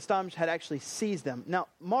trembling and astonishment had actually seized them. Now,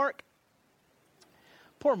 Mark,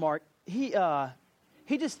 poor Mark, he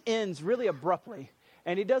just ends really abruptly,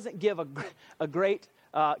 and he doesn't give a great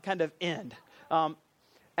kind of end.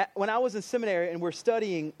 When I was in seminary and we're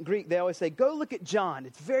studying Greek, they always say, go look at John.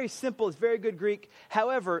 It's very simple. It's very good Greek.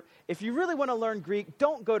 However, if you really want to learn Greek,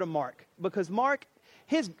 don't go to Mark, because Mark,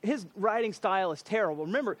 his writing style is terrible.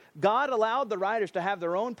 Remember, God allowed the writers to have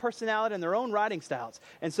their own personality and their own writing styles.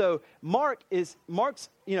 And so Mark's,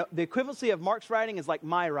 the equivalency of Mark's writing is like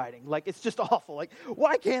my writing. Like, it's just awful. Like,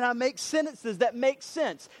 why can't I make sentences that make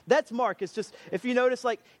sense? That's Mark. It's just, if you notice,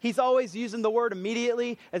 like, he's always using the word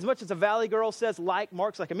immediately. As much as a Valley Girl says like,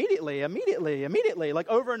 Mark's like immediately, like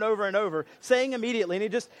over and over and over, saying immediately.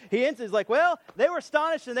 And he ends, he's like, well, they were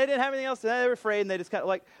astonished and they didn't have anything else. And they were afraid, and they just kind of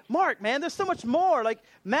like, Mark, man, there's so much more. Like,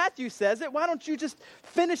 Matthew says it. Why don't you just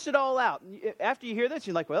finish it all out? After you hear this,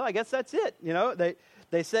 you're like, well, I guess that's it.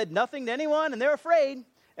 They said nothing to anyone, and they're afraid.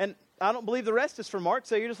 And I don't believe the rest is from Mark,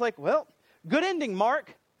 so you're just like, well, good ending,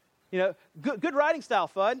 Mark. Good writing style,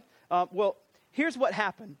 Fudd. Well, here's what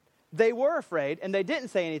happened. They were afraid, and they didn't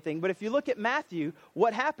say anything. But if you look at Matthew,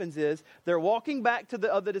 what happens is they're walking back to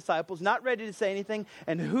the other disciples, not ready to say anything.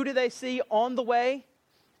 And who do they see on the way?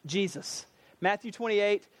 Jesus. Matthew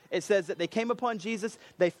 28, it says that they came upon Jesus.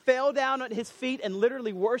 They fell down at his feet and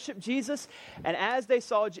literally worshiped Jesus. And as they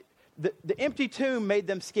saw the empty tomb made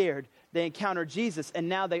them scared. They encountered Jesus, and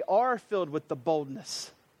now they are filled with the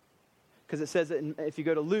boldness. Because it says that if you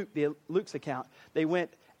go to Luke's account, they went,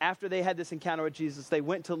 after they had this encounter with Jesus, they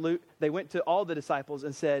went to all the disciples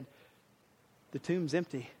and said, the tomb's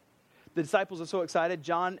empty. The disciples are so excited.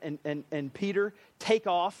 John and Peter take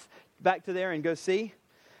off back to there and go see.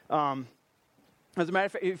 As a matter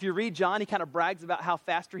of fact, if you read John, he kind of brags about how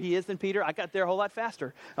faster he is than Peter. I got there a whole lot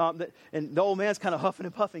faster. And the old man's kind of huffing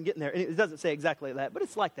and puffing getting there. And it doesn't say exactly that, but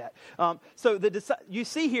it's like that. So you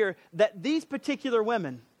see here that these particular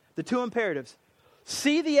women, the 2 imperatives,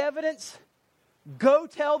 see the evidence, go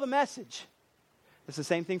tell the message. It's the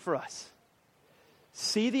same thing for us.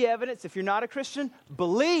 See the evidence. If you're not a Christian,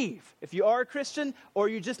 believe. If you are a Christian or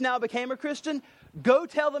you just now became a Christian, go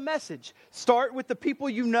tell the message. Start with the people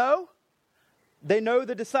you know. They know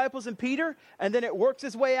the disciples and Peter, and then it works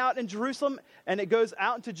its way out in Jerusalem, and it goes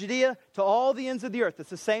out into Judea to all the ends of the earth. It's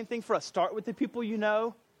the same thing for us. Start with the people you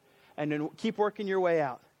know, and then keep working your way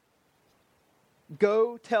out.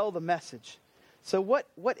 Go tell the message. So what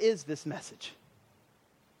is this message?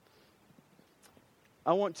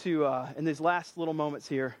 I want to, in these last little moments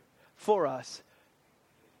here for us,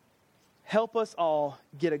 help us all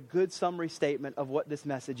get a good summary statement of what this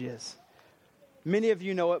message is. Many of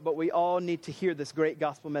you know it, but we all need to hear this great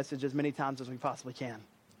gospel message as many times as we possibly can.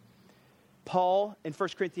 Paul, in 1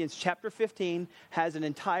 Corinthians chapter 15, has an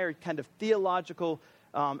entire kind of theological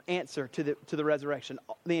answer to the resurrection.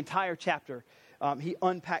 The entire chapter, he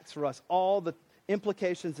unpacks for us all the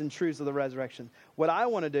implications and truths of the resurrection. What I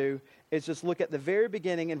want to do is just look at the very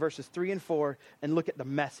beginning in verses 3 and 4 and look at the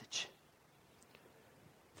message.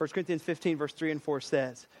 1 Corinthians 15, verse 3 and 4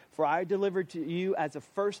 says, for I delivered to you as of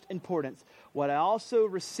first importance what I also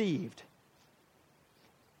received.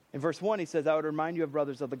 In verse 1, he says, I would remind you of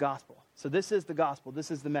brothers of the gospel. So this is the gospel.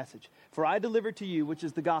 This is the message. For I delivered to you, which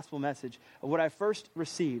is the gospel message, of what I first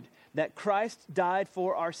received, that Christ died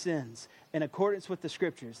for our sins in accordance with the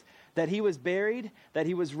scriptures, that he was buried, that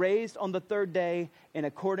he was raised on the 3rd day in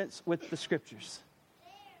accordance with the scriptures.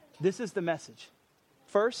 This is the message.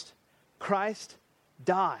 First, Christ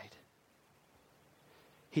died.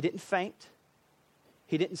 He didn't faint.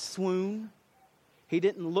 He didn't swoon. He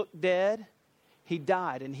didn't look dead. He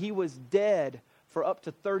died, and he was dead for up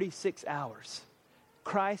to 36 hours.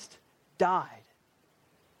 Christ died.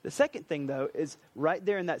 The second thing, though, is right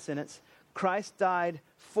there in that sentence, Christ died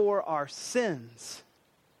for our sins.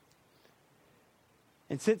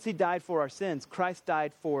 And since he died for our sins, Christ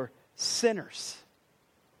died for sinners.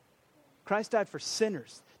 Christ died for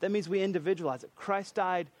sinners. That means we individualize it. Christ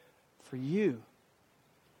died for you.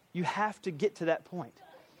 You have to get to that point.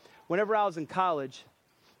 Whenever I was in college,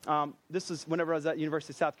 this is whenever I was at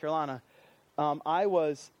University of South Carolina, I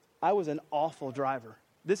was an awful driver.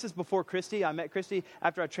 This is before Christy. I met Christy.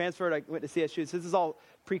 After I transferred, I went to CSU. So this is all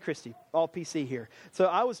pre-Christy, all PC here. So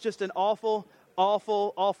I was just an awful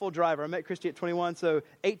driver. I met Christy at 21. So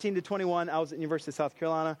 18 to 21, I was at University of South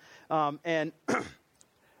Carolina. And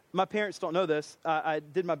my parents don't know this. I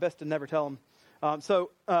did my best to never tell them.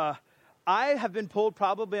 I have been pulled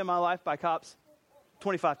probably in my life by cops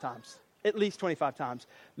 25 times. At least 25 times.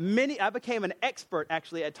 I became an expert,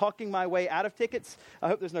 actually, at talking my way out of tickets. I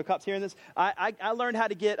hope there's no cops hearing this. I learned how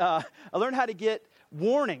to get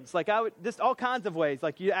warnings. Like just all kinds of ways.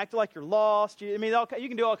 Like you act like you're lost. You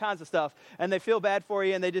can do all kinds of stuff, and they feel bad for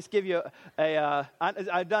you, and they just give you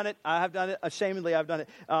I've done it. I have done it. Ashamedly, I've done it.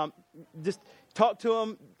 Just talk to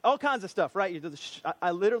them. All kinds of stuff, right? I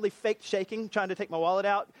literally faked shaking, trying to take my wallet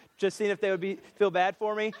out, just seeing if they would feel bad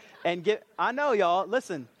for me. I know, y'all.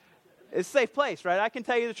 Listen. It's a safe place, right? I can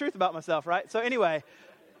tell you the truth about myself, right? So anyway,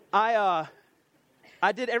 I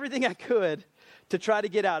did everything I could to try to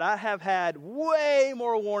get out. I have had way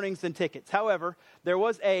more warnings than tickets. However, there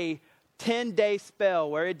was a 10-day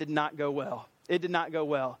spell where it did not go well. It did not go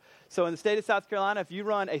well. So in the state of South Carolina, if you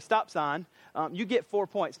run a stop sign, you get 4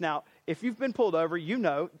 points. Now, if you've been pulled over, you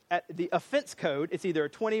know at the offense code, it's either a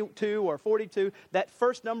 22 or 42. That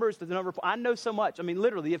first number is the number. I know so much. I mean,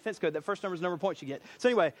 literally, the offense code, that first number is the number of points you get. So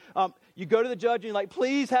anyway, you go to the judge and you're like,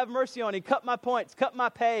 please have mercy on me. Cut my points, cut my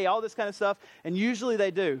pay, all this kind of stuff. And usually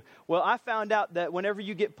they do. Well, I found out that whenever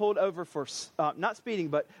you get pulled over for not speeding,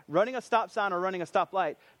 but running a stop sign or running a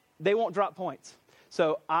stoplight, they won't drop points.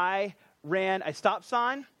 So I ran a stop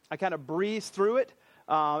sign. I kind of breezed through it.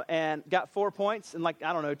 And got 4 points and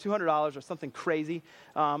 $200 or something crazy.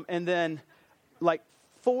 And then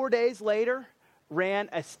 4 days later, ran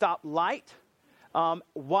a stoplight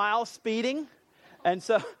while speeding. And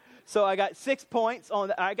so I got 6 points.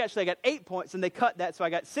 I got 8 points, and they cut that, so I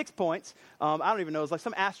got 6 points. I don't even know. It was like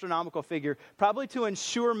some astronomical figure. Probably to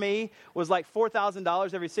insure me was like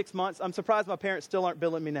 $4,000 every 6 months. I'm surprised my parents still aren't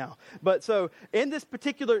billing me now. But so in this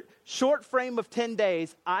particular short frame of 10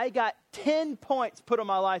 days, I got 10 points put on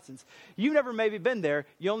my license. You've never maybe been there.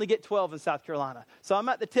 You only get 12 in South Carolina. So I'm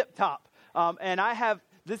at the tip top. And I have,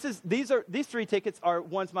 these 3 tickets are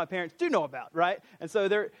ones my parents do know about, right? And so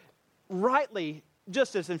they're rightly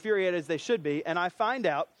just as infuriated as they should be, and I find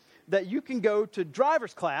out that you can go to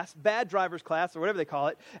driver's class, bad driver's class, or whatever they call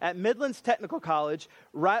it, at Midlands Technical College,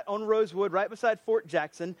 right on Rosewood, right beside Fort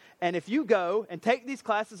Jackson, and if you go and take these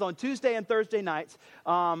classes on Tuesday and Thursday nights,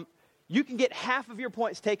 you can get half of your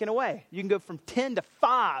points taken away. You can go from 10 to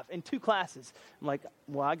 5 in 2 classes. I'm like,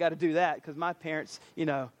 well, I got to do that, because my parents,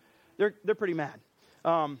 they're pretty mad.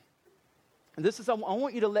 I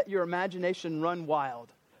want you to let your imagination run wild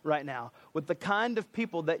right now with the kind of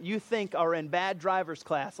people that you think are in bad driver's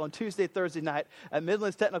class on Tuesday, Thursday night at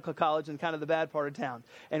Midlands Technical College in kind of the bad part of town.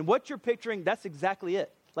 And what you're picturing, that's exactly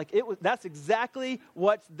it. That's exactly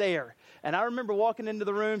what's there. And I remember walking into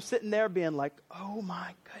the room, sitting there being like, oh my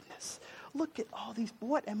goodness, look at all these,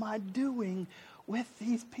 what am I doing with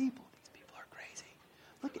these people? These people are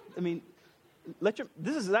crazy.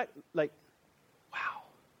 This is wow.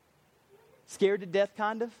 Scared to death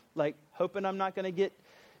kind of, hoping I'm not going to get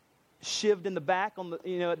shivved in the back on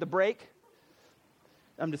the, at the break.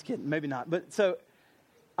 I'm just kidding, maybe not. But so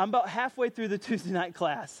I'm about halfway through the Tuesday night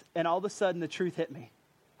class, and all of a sudden the truth hit me.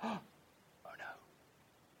 Oh no,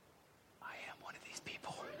 I am one of these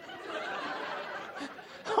people.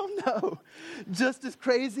 Oh no, just as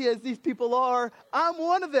crazy as these people are, I'm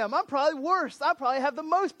one of them. I'm probably worse. I probably have the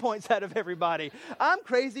most points out of everybody. I'm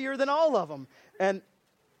crazier than all of them. And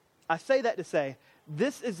I say that to say,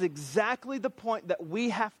 this is exactly the point that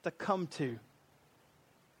we have to come to.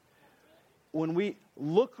 When we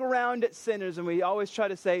look around at sinners and we always try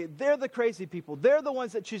to say, they're the crazy people, they're the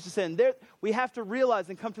ones that choose to sin, we have to realize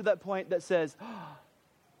and come to that point that says,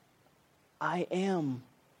 I am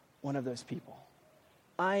one of those people.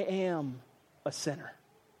 I am a sinner.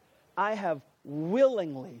 I have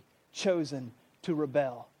willingly chosen to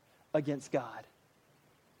rebel against God.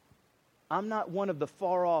 I'm not one of the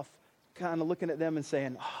far off kind of looking at them and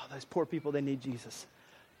saying, oh, those poor people, they need Jesus.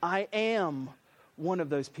 I am one of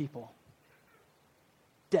those people.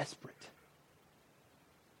 Desperate.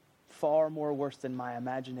 Far more worse than my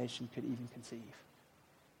imagination could even conceive.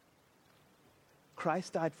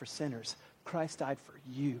 Christ died for sinners. Christ died for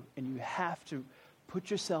you. And you have to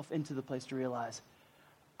put yourself into the place to realize,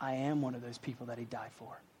 I am one of those people that he died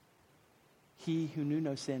for. he who knew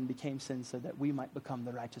no sin became sin so that we might become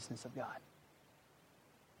the righteousness of God.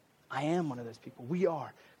 I am one of those people. We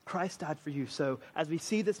are. Christ died for you. So as we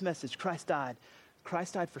see this message, Christ died.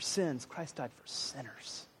 Christ died for sins. Christ died for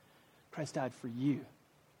sinners. Christ died for you.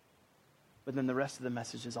 But then the rest of the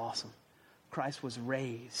message is awesome. Christ was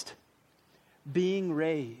raised. Being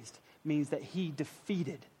raised means that he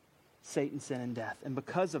defeated Satan, sin, and death. And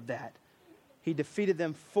because of that, he defeated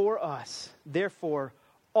them for us. Therefore,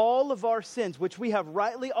 all of our sins, which we have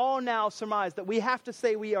rightly all now surmised that we have to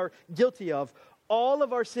say we are guilty of, all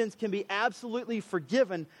of our sins can be absolutely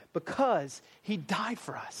forgiven because he died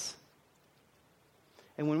for us.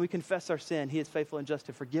 And when we confess our sin, he is faithful and just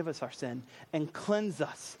to forgive us our sin and cleanse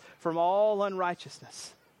us from all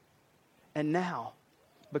unrighteousness. And now,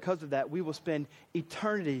 because of that, we will spend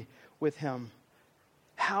eternity with him.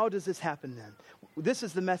 How does this happen then? This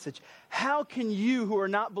is the message. How can you who are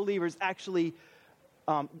not believers actually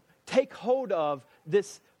take hold of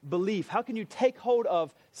this belief? How can you take hold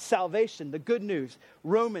of salvation, the good news?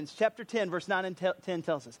 Romans chapter 10, verse 9 and 10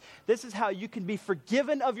 tells us. This is how you can be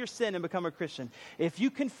forgiven of your sin and become a Christian. If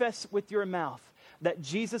you confess with your mouth that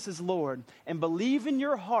Jesus is Lord and believe in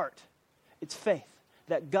your heart, it's faith,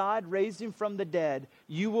 that God raised him from the dead,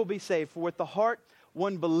 you will be saved. For with the heart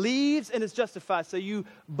one believes and is justified. So you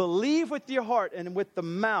believe with your heart, and with the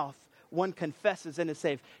mouth one confesses and is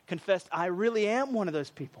saved. Confessed, I really am one of those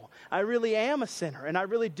people. I really am a sinner, and I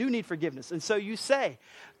really do need forgiveness. And so you say,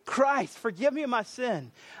 Christ, forgive me of my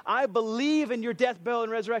sin. I believe in your death, burial,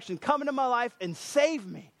 and resurrection. Come into my life and save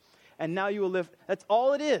me. And now you will live. That's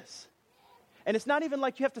all it is. And it's not even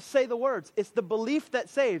like you have to say the words. It's the belief that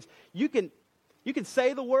saves. You can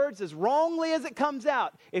say the words as wrongly as it comes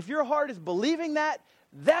out. If your heart is believing that,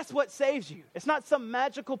 that's what saves you. It's not some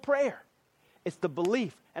magical prayer. It's the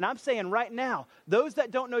belief. And I'm saying right now, those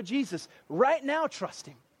that don't know Jesus, right now trust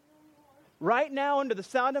him. Right now, under the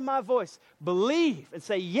sound of my voice, believe and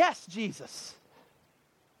say, yes, Jesus.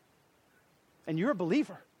 And you're a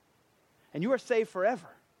believer. And you are saved forever.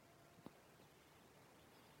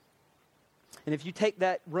 And if you take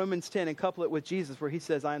that Romans 10 and couple it with Jesus, where he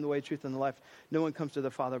says, I am the way, truth, and the life, no one comes to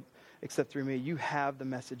the Father except through me, you have the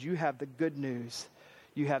message. You have the good news.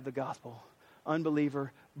 You have the gospel.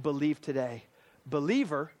 Unbeliever, believe today.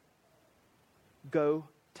 Believer, go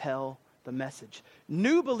tell the message.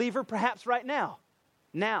 New believer, perhaps right now.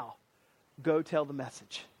 Now, go tell the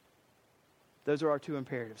message. Those are our two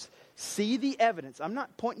imperatives. See the evidence. I'm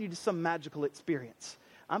not pointing you to some magical experience.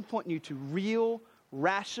 I'm pointing you to real,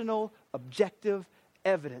 rational, objective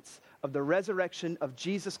evidence of the resurrection of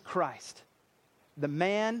Jesus Christ, the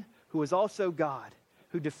man who was also God,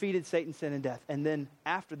 who defeated Satan, sin, and death. And then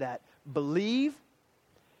after that, believe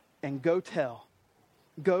and go tell.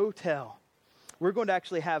 Go tell. We're going to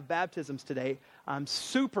actually have baptisms today. I'm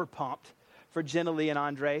super pumped for Jenna Lee and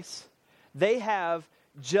Andres. They have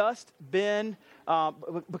just been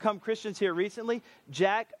become Christians here recently.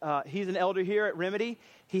 Jack, he's an elder here at Remedy.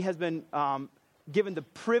 He has been given the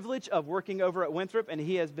privilege of working over at Winthrop, and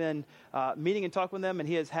he has been meeting and talking with them, and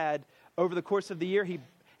he has had, over the course of the year,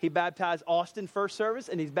 he baptized Austin first service,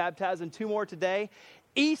 and he's baptizing 2 more today.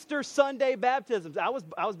 Easter Sunday baptisms. I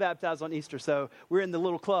was baptized on Easter, so we're in the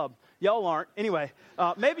little club. Y'all aren't. Anyway,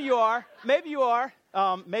 maybe you are. Maybe you are.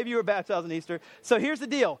 Maybe you were baptized on Easter. So here's the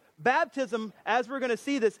deal. Baptism, as we're going to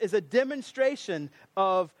see this, is a demonstration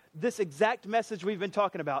of this exact message we've been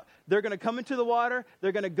talking about. They're going to come into the water.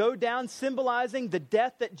 They're going to go down symbolizing the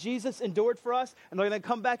death that Jesus endured for us. And they're going to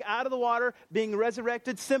come back out of the water being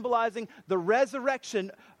resurrected, symbolizing the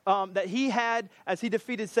resurrection that he had as he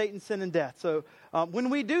defeated Satan, sin, and death. So when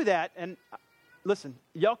we do that, and listen,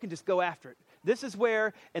 y'all can just go after it. This is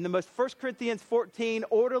where, in the most 1 Corinthians 14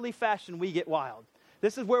 orderly fashion, we get wild.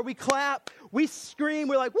 This is where we clap, we scream,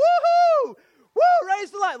 we're like, woohoo! Woo!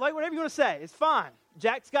 Raise the light, like whatever you want to say. It's fine.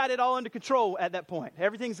 Jack's got it all under control at that point.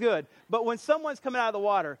 Everything's good. But when someone's coming out of the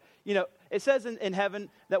water, you know, it says in heaven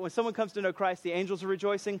that when someone comes to know Christ, the angels are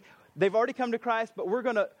rejoicing. They've already come to Christ, but we're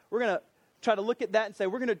gonna try to look at that and say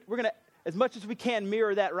we're gonna as much as we can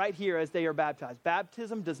mirror that right here as they are baptized.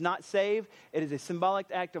 Baptism does not save. It is a symbolic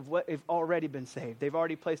act of what have already been saved. They've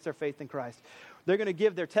already placed their faith in Christ. They're going to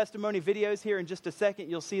give their testimony videos here in just a second.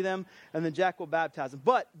 You'll see them, and then Jack will baptize them.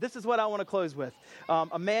 But this is what I want to close with.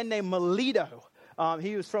 A man named Melito.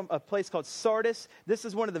 He was from a place called Sardis. This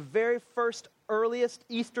is one of the very first, earliest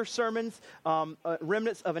Easter sermons,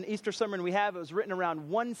 remnants of an Easter sermon we have. It was written around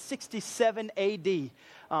 167 AD.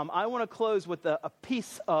 I want to close with a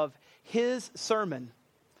piece of his sermon,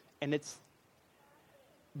 and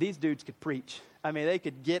these dudes could preach. I mean, they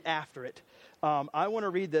could get after it. I want to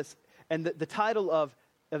read this, and the title of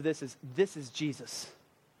this is Jesus.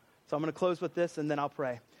 So I'm going to close with this and then I'll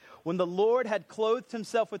pray. When the Lord had clothed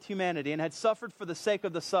himself with humanity and had suffered for the sake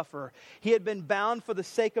of the sufferer, he had been bound for the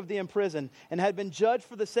sake of the imprisoned and had been judged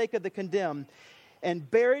for the sake of the condemned and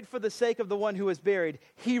buried for the sake of the one who was buried.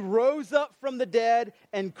 He rose up from the dead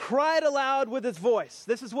and cried aloud with his voice.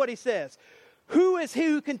 This is what he says. Who is he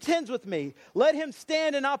who contends with me? Let him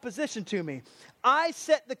stand in opposition to me. I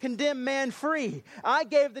set the condemned man free. I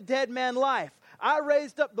gave the dead man life. I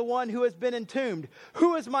raised up the one who has been entombed.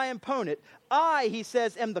 Who is my opponent? I, he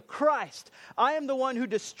says, am the Christ. I am the one who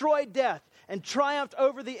destroyed death and triumphed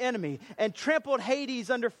over the enemy and trampled Hades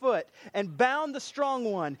underfoot and bound the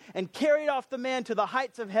strong one and carried off the man to the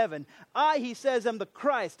heights of heaven. I, he says, am the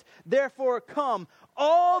Christ. Therefore come,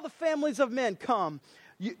 all the families of men come.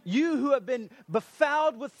 You who have been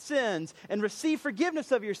befouled with sins and receive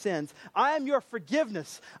forgiveness of your sins. I am your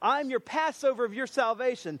forgiveness. I am your Passover of your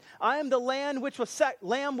salvation. I am the lamb which was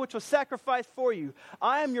sacrificed for you.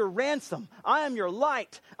 I am your ransom. I am your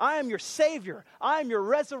light. I am your Savior. I am your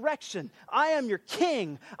resurrection. I am your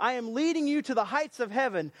King. I am leading you to the heights of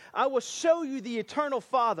heaven. I will show you the eternal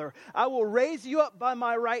Father. I will raise you up by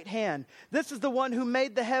my right hand. This is the one who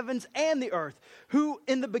made the heavens and the earth, who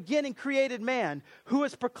in the beginning created man, who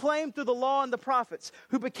is proclaimed through the law and the prophets,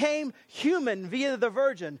 who became human via the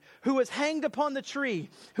virgin, who was hanged upon the tree,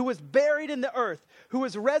 who was buried in the earth, who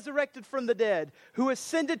was resurrected from the dead, who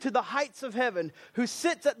ascended to the heights of heaven, who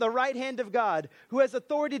sits at the right hand of God, who has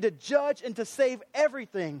authority to judge and to save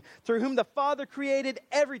everything, through whom the Father created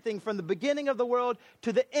everything from the beginning of the world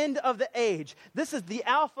to the end of the age. This is the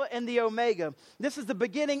Alpha and the Omega. This is the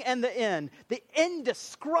beginning and the end, the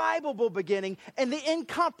indescribable beginning and the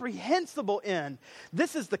incomprehensible end.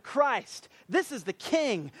 This is the Christ. This is the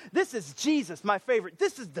King. This is Jesus, my favorite.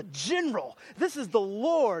 This is the General. This is the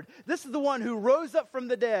Lord. This is the one who rose up from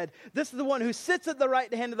the dead. This is the one who sits at the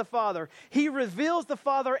right hand of the Father. He reveals the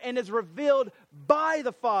Father and is revealed by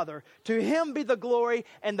the Father. To him be the glory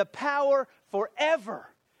and the power forever.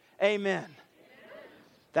 Amen.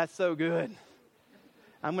 That's so good.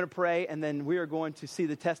 I'm going to pray, and then we are going to see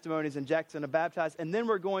the testimonies, and Jack's going to baptize, and then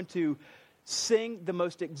we're going to sing the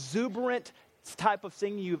most exuberant type of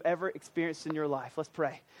singing you've ever experienced in your life. Let's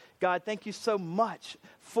pray. God, thank you so much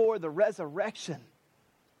for the resurrection,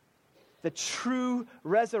 the true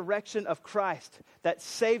resurrection of Christ that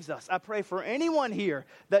saves us. I pray for anyone here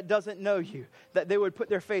that doesn't know you, that they would put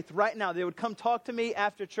their faith right now. They would come talk to me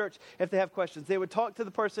after church if they have questions. They would talk to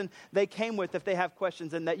the person they came with if they have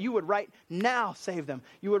questions, and that you would right now save them.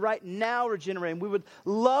 You would right now regenerate them. We would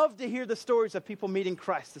love to hear the stories of people meeting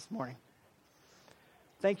Christ this morning.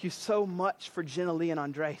 Thank you so much for Jenna Lee and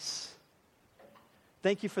Andres.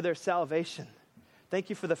 Thank you for their salvation.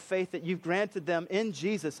 Thank you for the faith that you've granted them in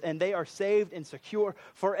Jesus, and they are saved and secure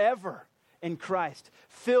forever in Christ,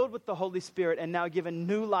 filled with the Holy Spirit, and now given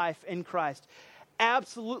new life in Christ,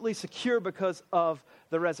 absolutely secure because of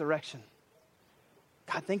the resurrection.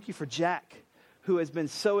 God, thank you for Jack, who has been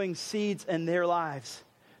sowing seeds in their lives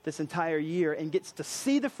this entire year and gets to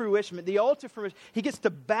see the fruition, the ultimate fruition. He gets to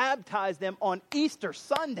baptize them on Easter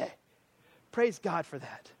Sunday. Praise God for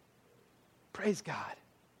that. Praise God.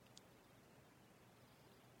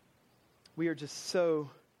 We are just so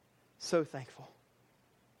thankful.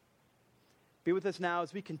 Be with us now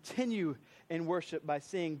as we continue in worship by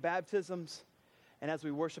seeing baptisms and as we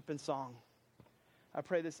worship in song. I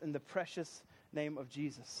pray this in the precious name of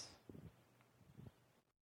Jesus.